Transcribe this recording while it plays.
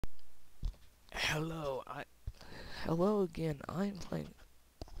Hello, hello again. I'm playing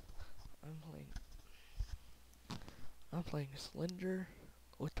I'm playing Slender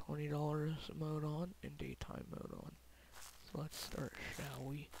with $20 mode on and daytime mode on. So let's start, shall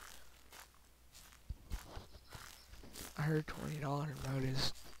we? I heard $20 mode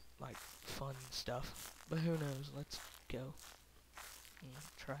is like fun stuff, but who knows? Let's go and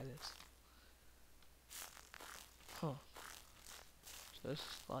try this. Huh. So this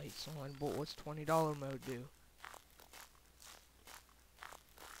is lights on, but what's $20 mode do?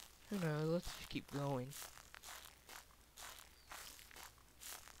 Who knows? Let's just keep going.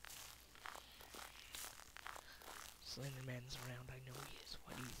 Slender Man's around, I know he is.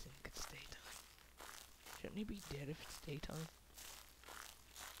 What do you think? It's daytime. Shouldn't he be dead if it's daytime?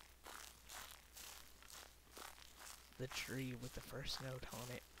 The tree with the first note on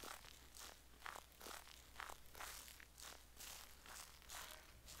it.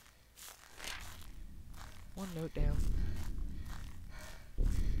 One note down. Now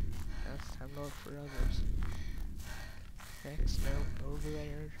it's time to look for others. Next note over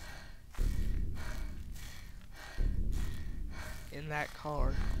there. In that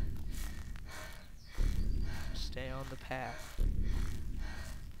car. Stay on the path.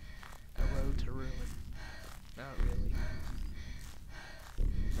 A road to ruin. Not really.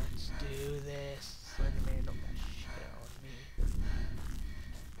 Let's do this. Slender Man don't got shit on me.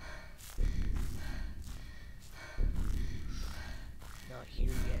 Not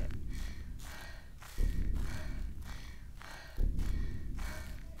here yet.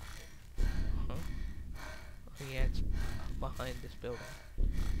 Huh? Oh yeah, it's behind this building.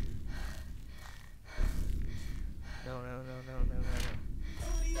 No.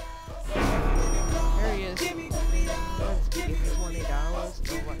 There he is. Give me $20.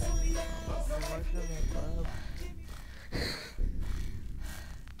 No one from that club.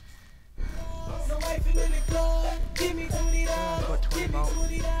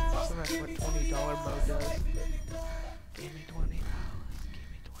 That's what $20 mode does. Give me $20.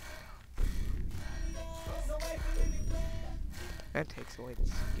 That takes away the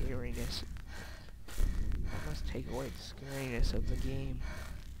scariness. That must take away the scariness of the game.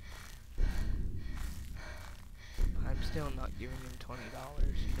 I'm still not giving him $20.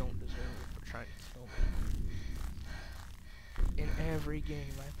 You don't deserve it for trying to kill me. In every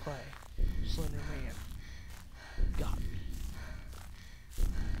game I play, Slender Man got me.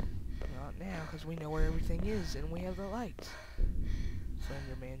 Not now, because we know where everything is and we have the lights.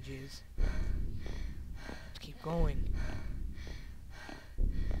 Slender Man jizz. Let's keep going.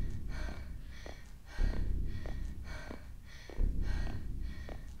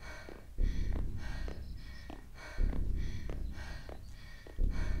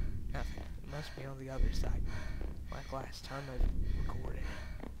 Nothing. It must be on the other side. Like last time I recorded it.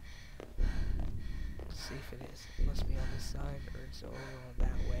 Let's see if it is. It must be on this side or it's over on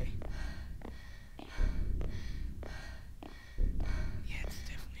that way. Yeah, it's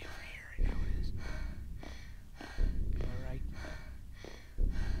definitely over here. I know it is. Am I right?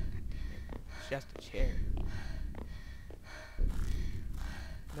 God damn it. It's just a chair.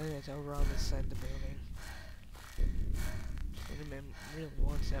 Then it's over on this side of the building. Slender Man really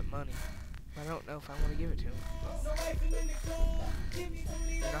wants that money. I don't know if I want to give it to him.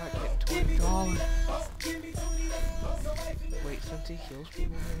 You're not getting $20. Wait, since he kills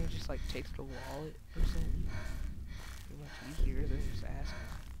people, then he just like takes the wallet or something. It'd be much easier than just asking.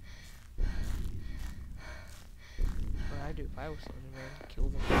 That's what I'd do if I was Slender Man. Kill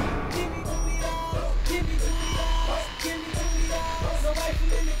them.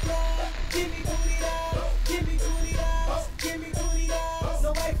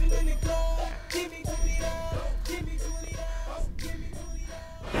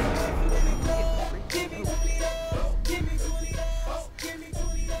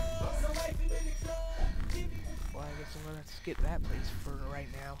 Well, I guess I'm gonna have to skip that place for right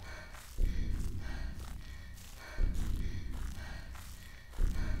now.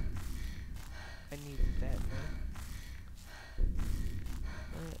 I needed that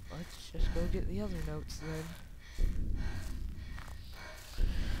note. Let's just go get the other notes then.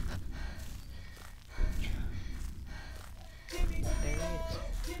 There he is.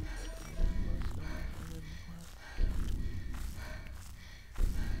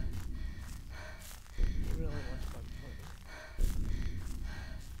 He really wants my money.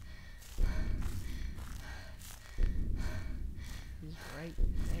 He's right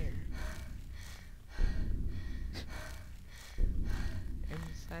there.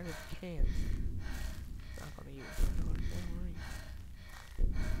 Inside of the can. Not gonna use it.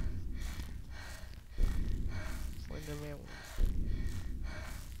 Slender Man,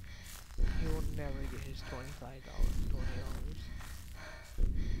 he will never is $25. $20.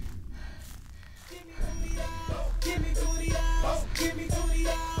 Give me $20, give me $20, give me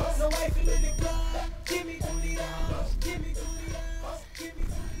 $20, no wife in the club. Give me $20, give me $20, give me $20,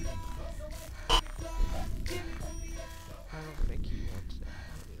 no wife in the club. Give me $20. I don't think he wants that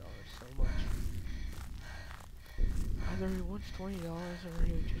 $20 so much. Either he wants $20 or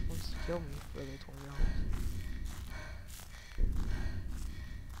he just wants to kill me for the $20.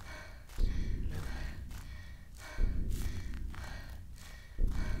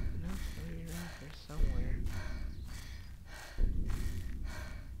 No food around here somewhere.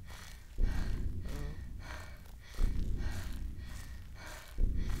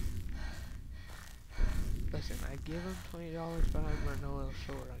 Listen, I give him $20, but I'm running a little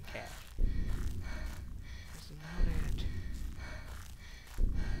short on cash. Listen, now that.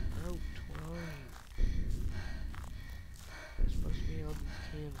 Oh, 12. There's supposed to be all these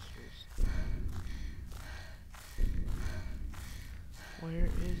canisters. Where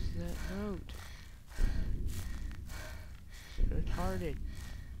is that note? It's retarded.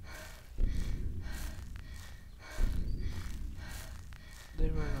 They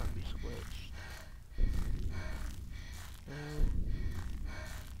will not be squished.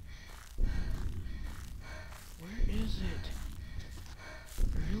 Where is it?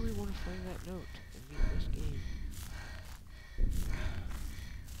 I really want to find that note and beat this game.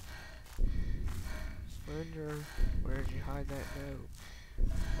 Slender, where did you hide that note?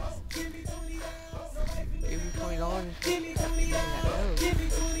 Give me $20, Give me $20 give me $20, that note. give me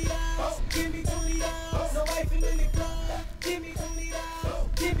 $20, give me $20, no wife in the club. Give me $20,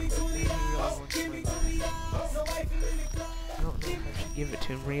 give me $20, give me $20, no wife in the club. I don't know if I should give it to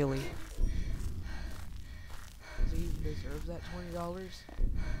him really. Does he even deserve that $20? I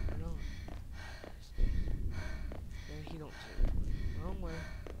don't. Yeah, he don't deserve it. Wrong way.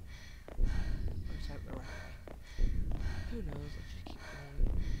 Let's have the right way. Who knows? Let's just keep going.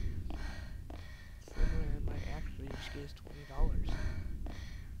 Slender might actually just get his $20.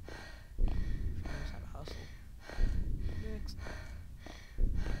 If he knows how to hustle. Next.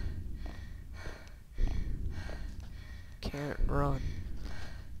 Can't run.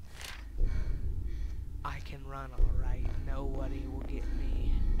 I can run alright. Nobody will get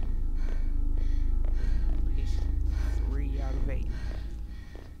me. He's 3 out of 8.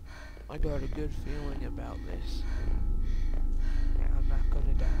 I got a good feeling about this. I'm not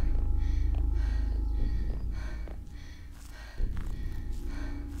gonna die.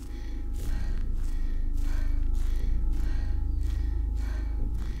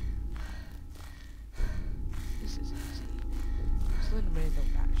 This is easy. Slender Man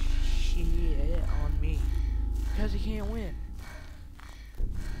don't got shit on me. Because he can't win.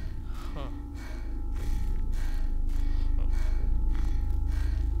 Huh.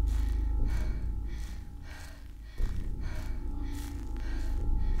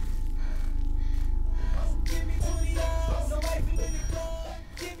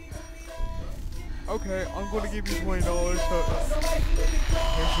 Okay, I'm gonna give you $20. So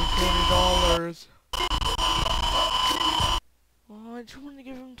here's your $20. Oh, I just wanted to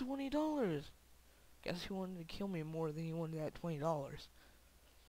give him $20. Guess he wanted to kill me more than he wanted that $20.